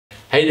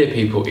Hey there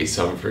people, it's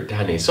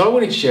Dan here. So I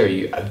wanted to share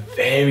you a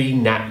very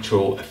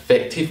natural,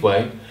 effective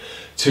way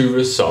to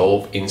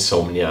resolve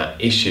insomnia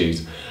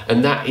issues.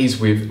 And that is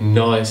with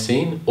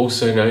niacin,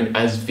 also known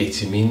as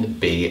vitamin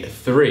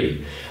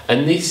B3.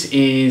 And this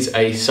is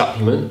a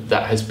supplement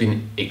that has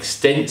been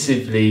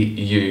extensively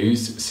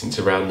used since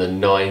around the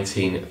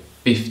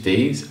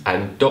 1950s.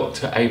 And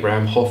Dr.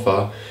 Abraham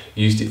Hoffa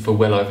used it for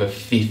well over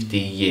 50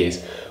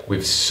 years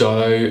with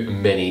so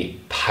many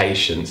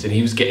patients, and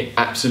he was getting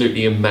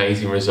absolutely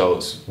amazing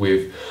results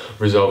with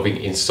resolving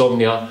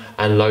insomnia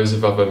and loads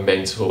of other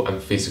mental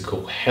and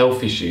physical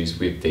health issues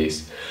with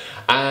this.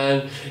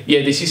 And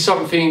yeah, this is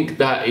something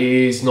that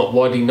is not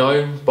widely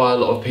known by a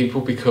lot of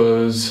people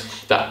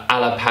because the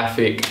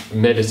allopathic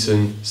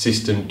medicine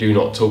system do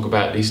not talk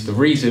about this. The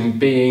reason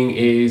being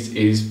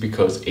is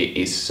because it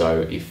is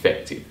so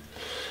effective.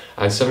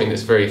 And something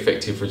that's very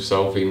effective for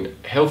resolving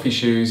health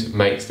issues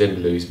makes them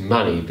lose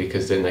money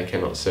because then they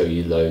cannot sell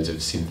you loads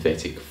of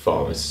synthetic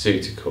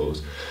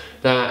pharmaceuticals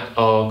that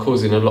are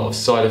causing a lot of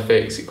side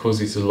effects. It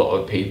causes a lot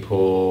of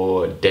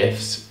people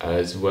deaths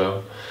as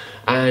well.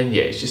 And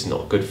yeah, it's just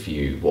not good for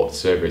you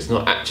whatsoever. It's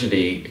not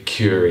actually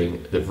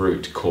curing the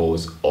root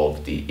cause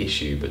of the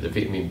issue, but the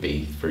vitamin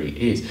B3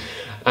 is.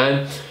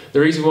 And the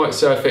reason why it's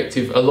so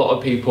effective, a lot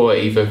of people are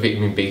either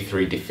vitamin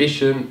B3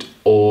 deficient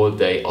or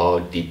they are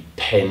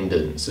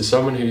dependent. So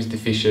someone who's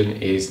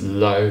deficient is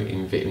low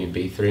in vitamin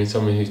B3, and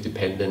someone who's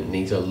dependent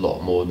needs a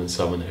lot more than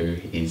someone who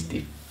is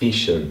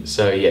deficient.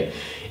 So yeah,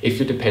 if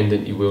you're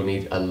dependent, you will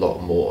need a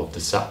lot more of the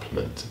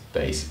supplement,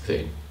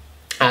 basically.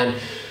 And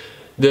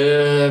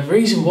the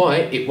reason why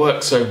it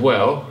works so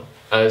well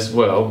as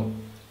well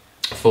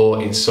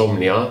for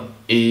insomnia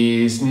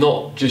is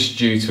not just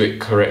due to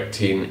it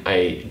correcting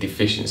a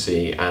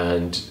deficiency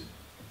and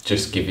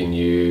just giving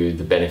you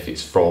the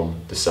benefits from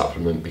the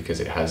supplement because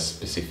it has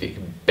specific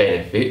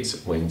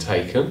benefits when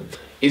taken.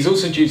 It's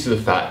also due to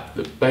the fact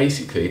that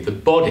basically the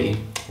body,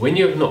 when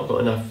you have not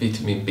got enough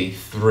vitamin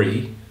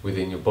B3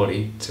 within your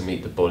body to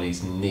meet the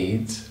body's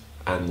needs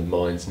and the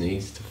mind's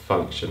needs to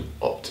function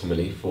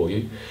optimally for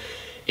you,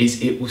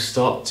 is it will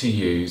start to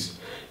use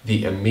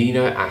the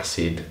amino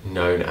acid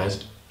known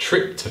as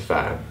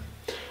tryptophan.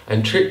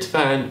 And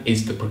tryptophan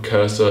is the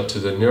precursor to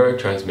the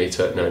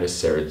neurotransmitter known as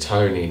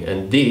serotonin.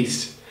 And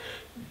this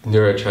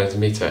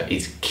neurotransmitter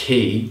is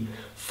key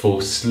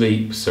for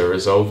sleep, so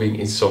resolving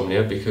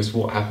insomnia, because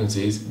what happens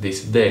is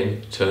this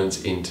then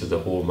turns into the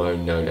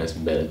hormone known as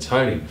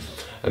melatonin.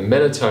 And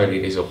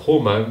melatonin is a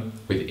hormone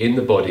within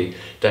the body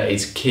that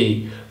is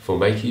key for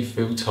making you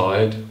feel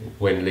tired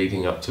when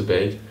leading up to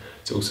bed,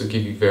 to also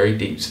give you very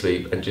deep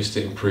sleep and just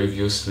to improve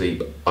your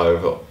sleep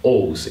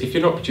overall. So if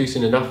you're not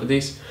producing enough of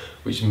this,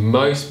 which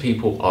most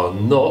people are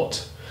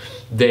not,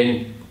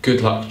 then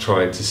good luck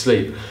trying to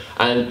sleep.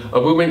 And I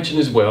will mention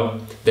as well,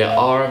 there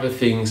are other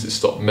things that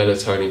stop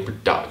melatonin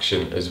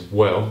production as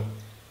well,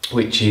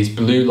 which is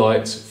blue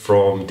lights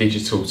from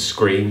digital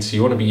screens. So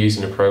you want to be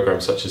using a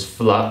program such as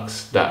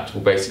Flux that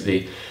will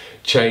basically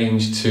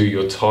change to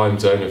your time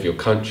zone of your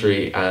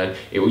country, and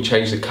it will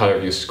change the color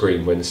of your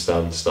screen when the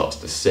sun starts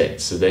to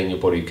set, so then your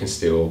body can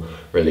still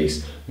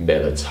release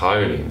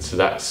melatonin. So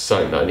that's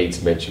something that I need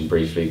to mention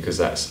briefly because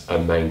that's a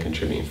main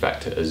contributing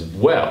factor as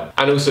well.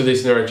 And also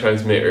this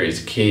neurotransmitter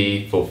is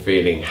key for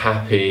feeling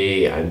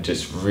happy and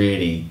just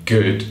really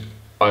good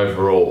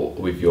overall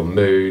with your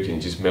mood,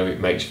 and just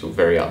makes you feel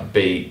very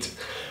upbeat,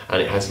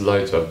 and it has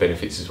loads of other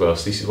benefits as well.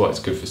 So this is why it's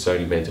good for so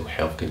many mental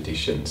health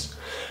conditions.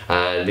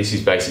 And this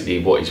is basically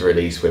what is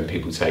released when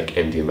people take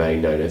MDMA,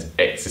 known as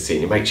ecstasy,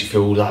 and it makes you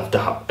feel loved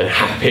up and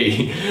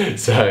happy.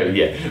 So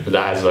yeah, but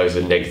that has loads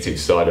of negative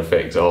side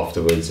effects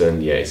afterwards,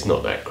 and yeah, it's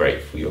not that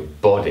great for your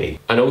body.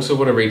 And I also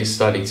want to read a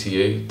study to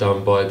you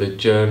done by the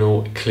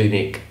journal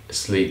Clinic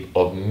Sleep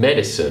of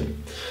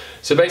Medicine.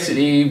 So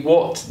basically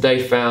what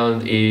they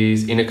found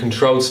is, in a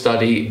controlled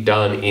study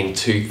done in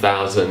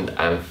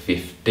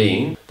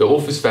 2015, the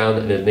authors found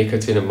that a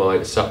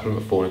nicotinamide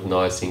supplement form of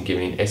niacin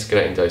given in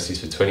escalating doses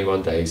for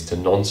 21 days to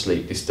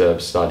non-sleep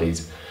disturbed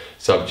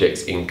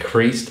subjects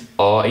increased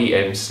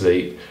REM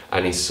sleep,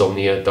 and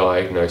insomnia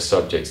diagnosed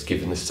subjects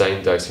given the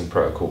same dosing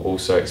protocol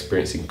also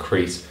experienced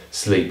increased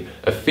sleep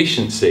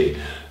efficiency.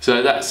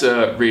 So that's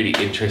a really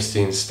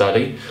interesting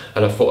study,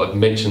 and I thought I'd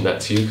mention that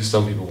to you because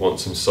some people want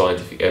some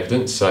scientific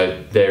evidence, so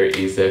there it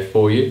is there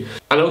for you.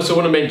 And I also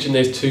want to mention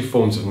there's two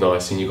forms of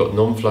niacin. You've got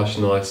non-flush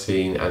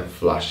niacin and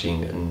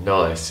flushing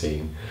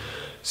niacin.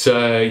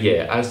 So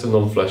yeah, as the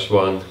non-flush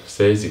one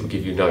says, it will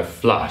give you no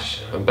flush,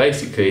 and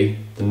basically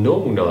the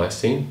normal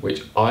niacin,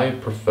 which I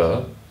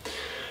prefer,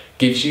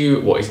 gives you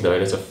what is known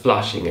as a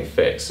flushing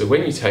effect. So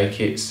when you take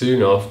it,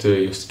 soon after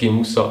your skin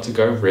will start to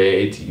go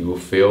red, you will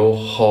feel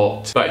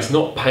hot, but it's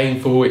not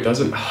painful, it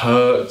doesn't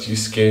hurt your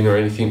skin or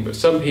anything. But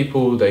some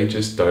people, they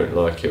just don't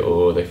like it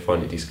or they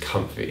find it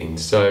discomforting.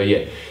 So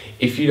yeah,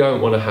 if you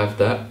don't want to have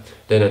that,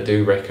 then I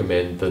do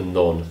recommend the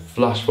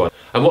non-flush one.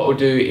 And what we'll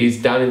do is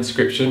down in the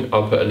description,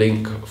 I'll put a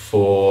link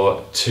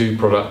for two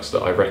products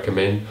that I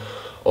recommend.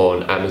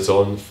 on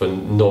Amazon for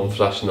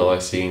non-flush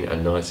niacin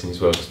and niacin as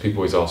well, because people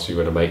always ask me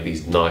when I make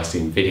these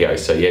niacin videos.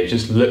 So yeah,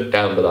 just look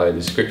down below in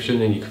the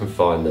description and you can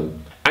find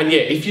them. And yeah,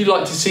 if you'd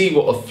like to see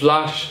what a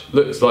flush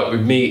looks like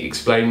with me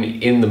explaining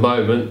it in the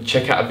moment,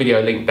 check out a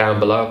video link down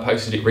below. I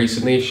posted it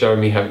recently showing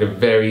me having a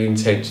very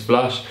intense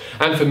flush.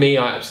 And for me,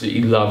 I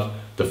absolutely love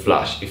the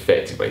flush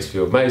effect. It makes me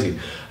feel amazing.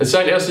 And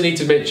something else I need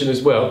to mention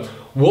as well,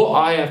 what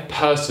I have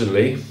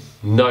personally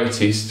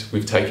noticed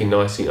with taking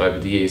niacin over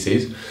the years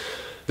is,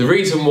 the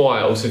reason why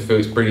I also feel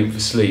it's brilliant for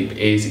sleep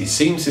is it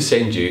seems to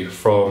send you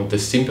from the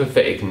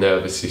sympathetic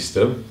nervous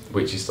system,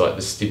 which is like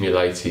the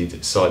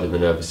stimulated side of the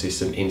nervous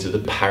system, into the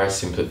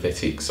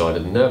parasympathetic side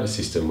of the nervous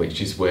system, which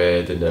is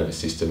where the nervous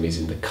system is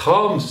in the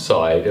calm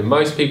side. And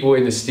most people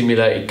in the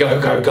stimulated go,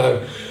 go,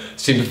 go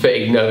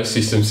sympathetic nervous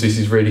systems, this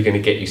is really going to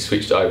get you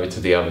switched over to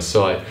the other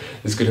side.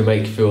 It's going to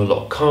make you feel a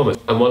lot calmer.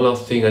 And one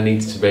last thing I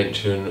needed to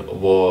mention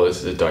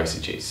was the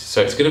dosages.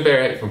 So it's going to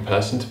vary from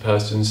person to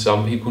person.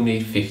 Some people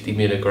need 50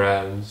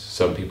 milligrams,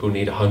 some people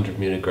need 100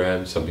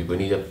 milligrams, some people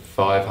need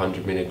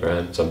 500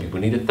 milligrams, some people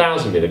need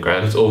 1,000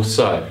 milligrams or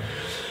so.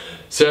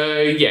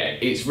 So yeah,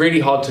 it's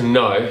really hard to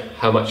know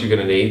how much you're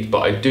going to need,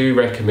 but I do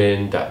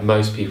recommend that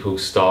most people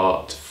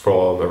start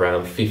from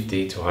around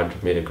 50 to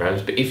 100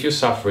 milligrams. But if you're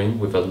suffering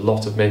with a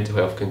lot of mental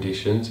health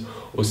conditions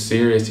or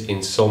serious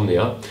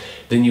insomnia,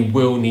 then you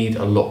will need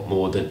a lot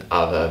more than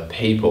other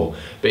people.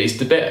 But it's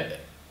better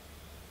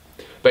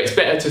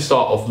to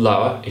start off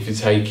lower if you're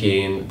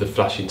taking the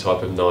flushing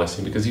type of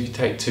niacin, because if you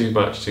take too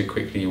much too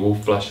quickly, you will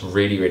flush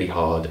really, really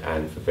hard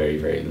and for very,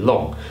 very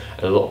long.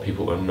 And a lot of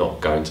people are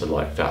not going to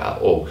like that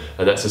at all.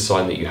 And that's a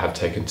sign that you have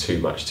taken too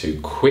much too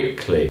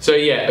quickly. So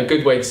yeah, a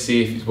good way to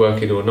see if it's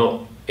working or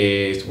not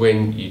is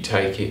when you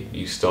take it,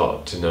 you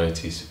start to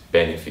notice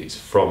benefits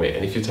from it.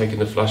 And if you're taking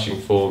the flushing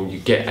form, you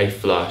get a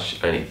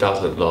flush and it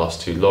doesn't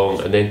last too long.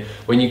 And then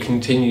when you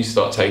continue to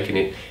start taking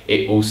it,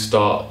 it will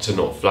start to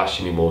not flush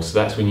anymore. So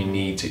that's when you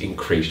need to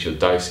increase your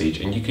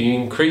dosage. And you can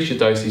increase your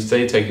dosage,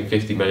 say you're taking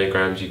 50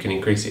 milligrams, you can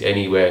increase it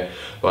anywhere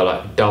by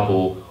like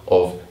double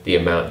of the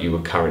amount you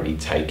were currently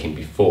taking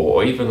before,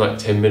 or even like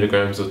 10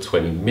 milligrams or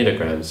 20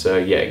 milligrams. So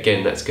yeah,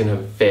 again, that's going to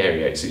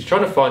vary. So it's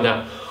trying to find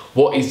out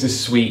what is the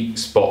sweet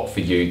spot for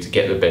you to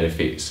get the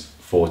benefits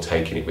for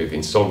taking it with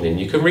insomnia. And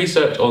you can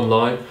research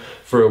online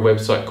for a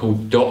website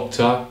called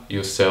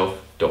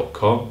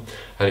dryourself.com,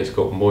 and it's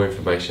got more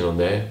information on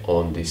there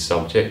on this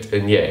subject.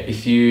 And yeah,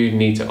 if you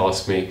need to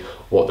ask me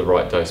what the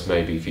right dose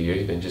may be for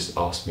you, then just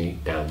ask me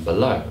down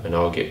below and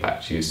I'll get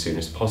back to you as soon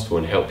as possible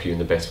and help you in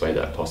the best way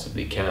that I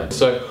possibly can.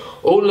 So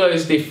all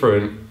those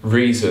different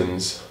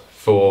reasons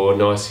for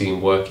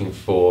niacin working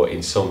for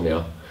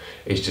insomnia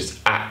is just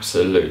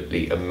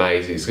absolutely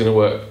amazing. It's going to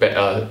work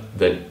better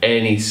than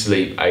any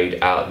sleep aid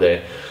out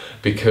there,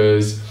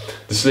 because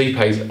the sleep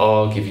aids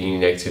are giving you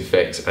negative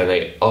effects and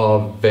they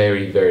are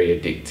very, very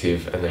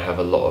addictive, and they have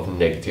a lot of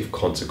negative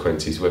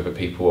consequences, whether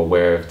people are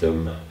aware of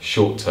them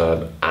short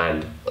term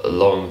and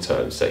long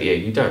term. So yeah,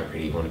 you don't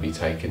really want to be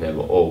taking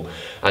them at all.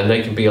 And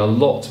they can be a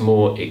lot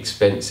more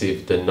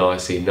expensive than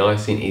niacin.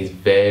 Niacin is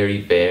very,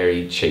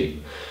 very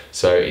cheap.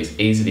 So it's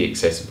easily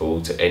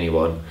accessible to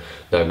anyone,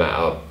 no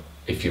matter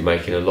if you're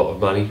making a lot of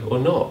money or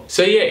not.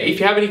 So yeah, if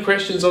you have any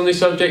questions on this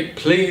subject,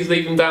 please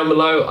leave them down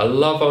below. I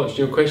love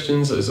answering your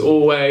questions as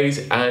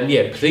always. And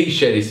yeah, please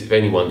share this with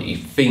anyone that you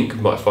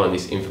think might find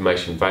this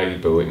information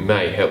valuable. It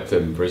may help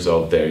them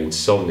resolve their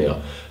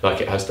insomnia, like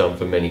it has done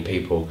for many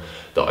people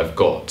that I've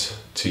got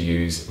to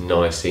use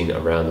niacin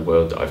around the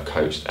world that I've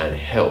coached and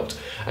helped.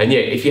 And yeah,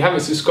 if you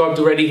haven't subscribed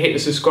already, hit the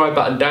subscribe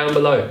button down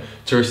below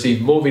to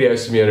receive more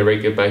videos from me on a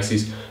regular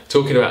basis,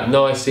 talking about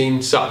niacin,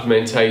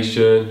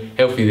 supplementation,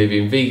 healthy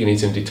living,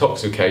 veganism,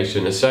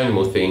 detoxification, and so many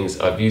more things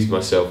I've used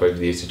myself over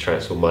the years to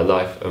transform my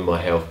life and my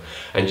health,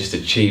 and just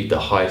achieve the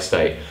highest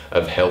state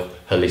of health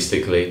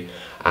holistically,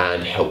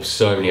 and help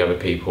so many other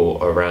people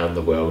around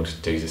the world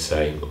do the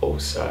same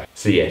also.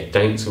 So yeah,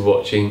 thanks for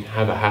watching.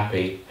 Have a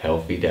happy,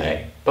 healthy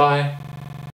day. Bye.